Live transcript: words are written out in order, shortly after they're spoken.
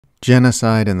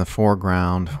Genocide in the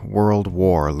foreground, world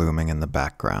war looming in the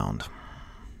background.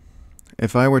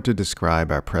 If I were to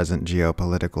describe our present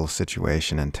geopolitical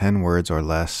situation in 10 words or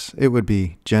less, it would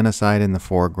be genocide in the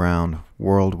foreground,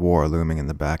 world war looming in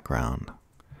the background.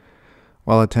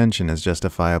 While attention is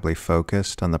justifiably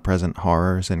focused on the present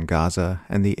horrors in Gaza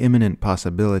and the imminent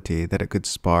possibility that it could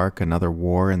spark another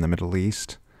war in the Middle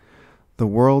East, the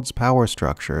world's power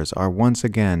structures are once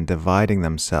again dividing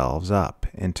themselves up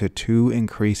into two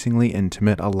increasingly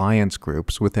intimate alliance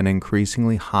groups with an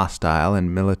increasingly hostile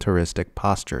and militaristic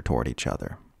posture toward each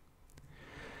other.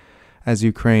 As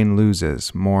Ukraine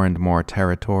loses more and more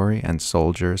territory and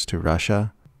soldiers to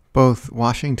Russia, both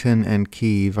Washington and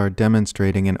Kyiv are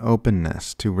demonstrating an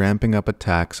openness to ramping up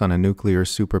attacks on a nuclear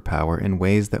superpower in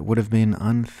ways that would have been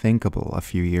unthinkable a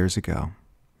few years ago.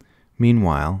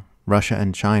 Meanwhile, Russia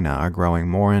and China are growing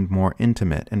more and more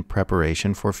intimate in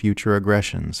preparation for future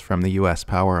aggressions from the U.S.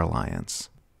 power alliance.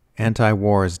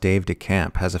 Anti-War's Dave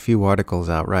DeCamp has a few articles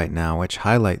out right now which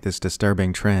highlight this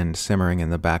disturbing trend simmering in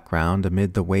the background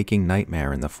amid the waking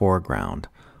nightmare in the foreground,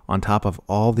 on top of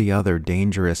all the other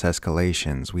dangerous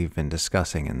escalations we've been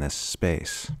discussing in this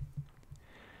space.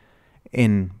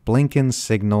 In Blinken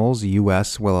signals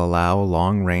U.S. will allow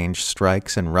long-range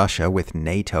strikes in Russia with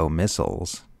NATO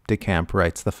missiles, DeCamp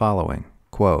writes the following,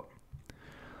 quote,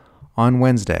 "On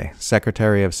Wednesday,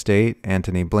 Secretary of State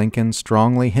Antony Blinken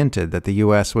strongly hinted that the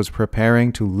U.S. was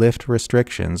preparing to lift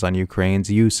restrictions on Ukraine's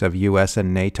use of U.S.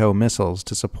 and NATO missiles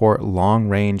to support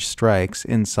long-range strikes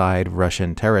inside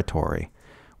Russian territory,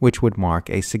 which would mark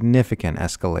a significant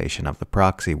escalation of the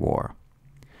proxy war.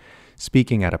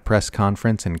 Speaking at a press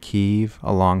conference in Kyiv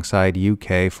alongside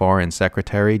UK Foreign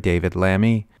Secretary David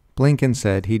Lammy, Blinken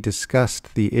said he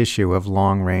discussed the issue of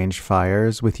long-range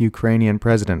fires with Ukrainian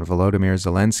President Volodymyr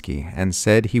Zelensky and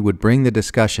said he would bring the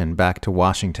discussion back to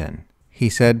Washington. He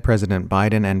said President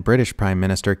Biden and British Prime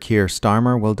Minister Keir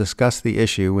Starmer will discuss the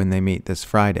issue when they meet this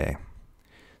Friday.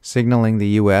 Signaling the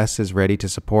U.S. is ready to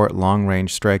support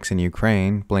long-range strikes in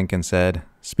Ukraine, Blinken said,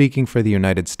 "Speaking for the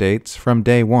United States, from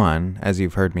day one, as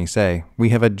you've heard me say, we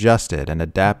have adjusted and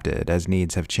adapted as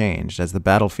needs have changed, as the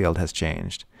battlefield has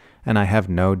changed, and I have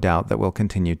no doubt that we'll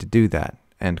continue to do that."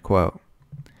 End quote.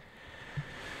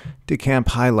 DeCamp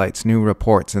highlights new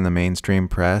reports in the mainstream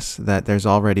press that there's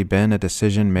already been a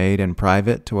decision made in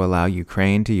private to allow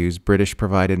Ukraine to use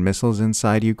British-provided missiles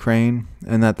inside Ukraine,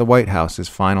 and that the White House is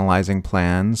finalizing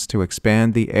plans to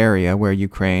expand the area where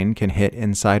Ukraine can hit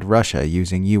inside Russia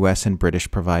using U.S. and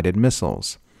British-provided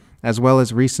missiles, as well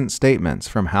as recent statements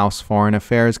from House Foreign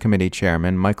Affairs Committee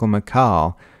Chairman Michael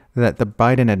McCaul that the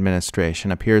Biden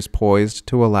administration appears poised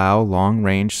to allow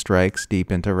long-range strikes deep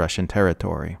into Russian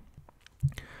territory.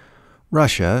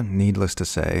 Russia, needless to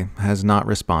say, has not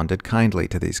responded kindly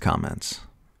to these comments.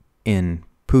 In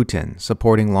Putin,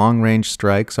 supporting long-range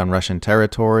strikes on Russian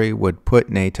territory would put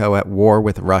NATO at war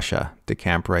with Russia,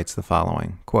 DeCamp writes the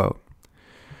following, quote,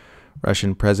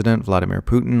 "Russian President Vladimir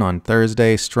Putin on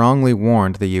Thursday strongly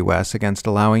warned the U.S. against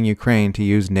allowing Ukraine to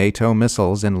use NATO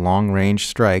missiles in long-range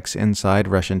strikes inside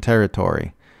Russian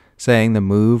territory, saying the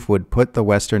move would put the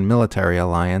Western military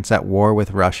alliance at war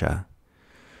with Russia.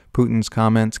 Putin's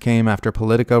comments came after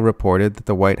Politico reported that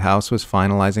the White House was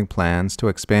finalizing plans to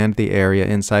expand the area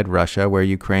inside Russia where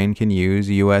Ukraine can use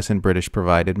U.S. and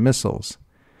British-provided missiles.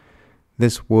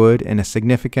 This would, in a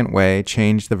significant way,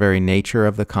 change the very nature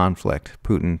of the conflict,"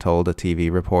 Putin told a TV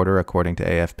reporter, according to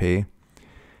AFP.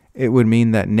 "It would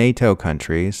mean that NATO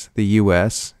countries, the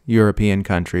U.S., European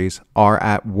countries, are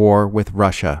at war with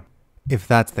Russia. If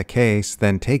that's the case,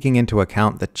 then taking into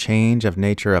account the change of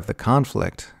nature of the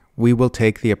conflict, we will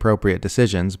take the appropriate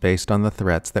decisions based on the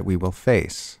threats that we will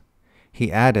face."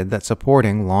 He added that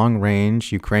supporting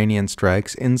long-range Ukrainian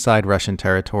strikes inside Russian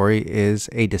territory is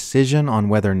a decision on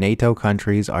whether NATO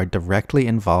countries are directly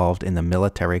involved in the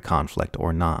military conflict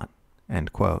or not.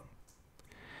 End quote.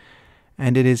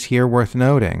 And it is here worth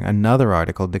noting another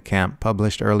article DeCamp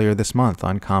published earlier this month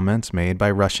on comments made by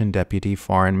Russian Deputy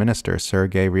Foreign Minister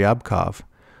Sergei Ryabkov,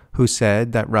 who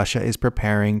said that Russia is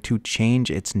preparing to change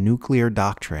its nuclear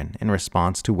doctrine in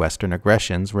response to Western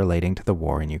aggressions relating to the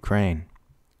war in Ukraine.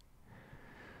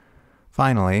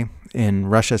 Finally, in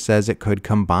Russia says it could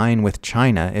combine with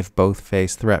China if both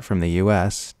face threat from the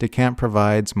U.S., DeCamp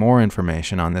provides more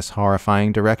information on this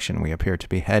horrifying direction we appear to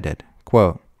be headed.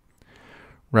 Quote,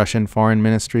 "Russian Foreign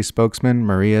Ministry spokesman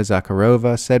Maria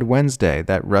Zakharova said Wednesday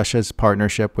that Russia's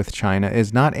partnership with China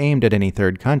is not aimed at any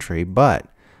third country, but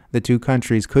the two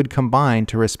countries could combine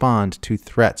to respond to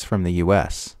threats from the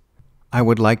U.S. I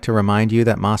would like to remind you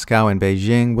that Moscow and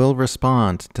Beijing will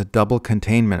respond to double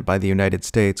containment by the United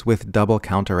States with double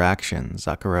counteraction,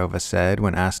 Zakharova said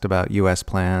when asked about U.S.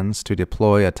 plans to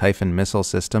deploy a Typhoon missile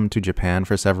system to Japan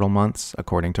for several months,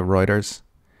 according to Reuters.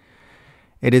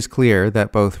 It is clear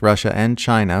that both Russia and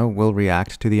China will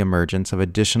react to the emergence of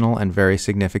additional and very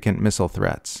significant missile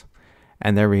threats,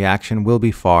 and their reaction will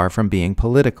be far from being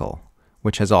political,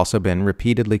 which has also been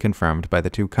repeatedly confirmed by the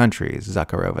two countries,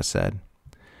 Zakharova said.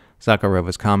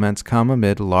 Zakharova's comments come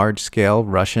amid large-scale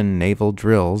Russian naval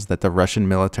drills that the Russian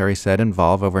military said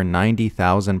involve over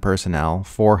 90,000 personnel,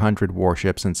 400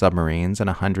 warships and submarines, and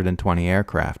 120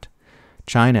 aircraft.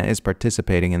 China is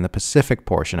participating in the Pacific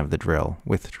portion of the drill,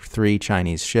 with 3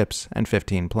 Chinese ships and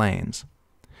 15 planes.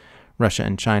 Russia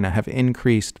and China have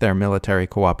increased their military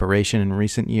cooperation in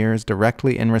recent years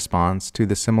directly in response to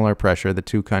the similar pressure the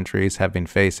two countries have been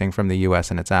facing from the U.S.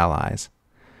 and its allies.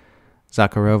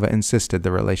 Zakharova insisted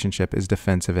the relationship is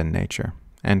defensive in nature.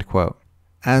 End quote.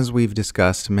 As we've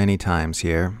discussed many times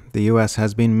here, the U.S.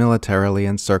 has been militarily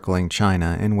encircling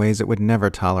China in ways it would never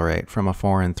tolerate from a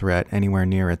foreign threat anywhere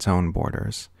near its own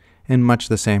borders, in much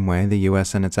the same way the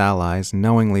U.S. and its allies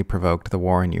knowingly provoked the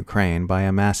war in Ukraine by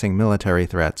amassing military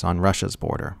threats on Russia's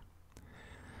border.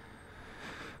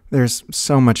 There's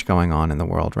so much going on in the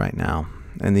world right now,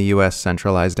 and the U.S.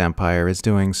 centralized empire is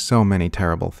doing so many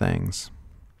terrible things.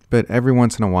 But every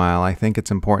once in a while, I think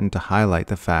it's important to highlight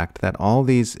the fact that all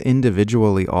these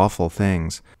individually awful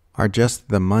things are just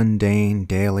the mundane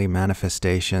daily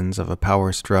manifestations of a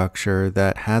power structure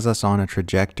that has us on a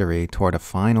trajectory toward a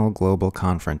final global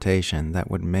confrontation that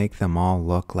would make them all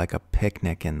look like a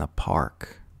picnic in the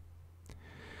park.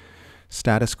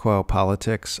 Status quo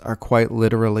politics are quite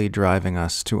literally driving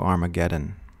us to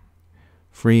Armageddon.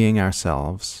 Freeing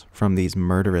ourselves from these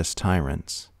murderous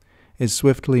tyrants is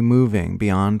swiftly moving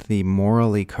beyond the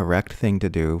morally correct thing to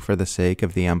do for the sake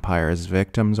of the empire's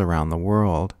victims around the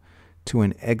world to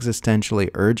an existentially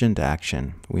urgent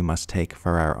action we must take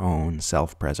for our own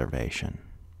self-preservation.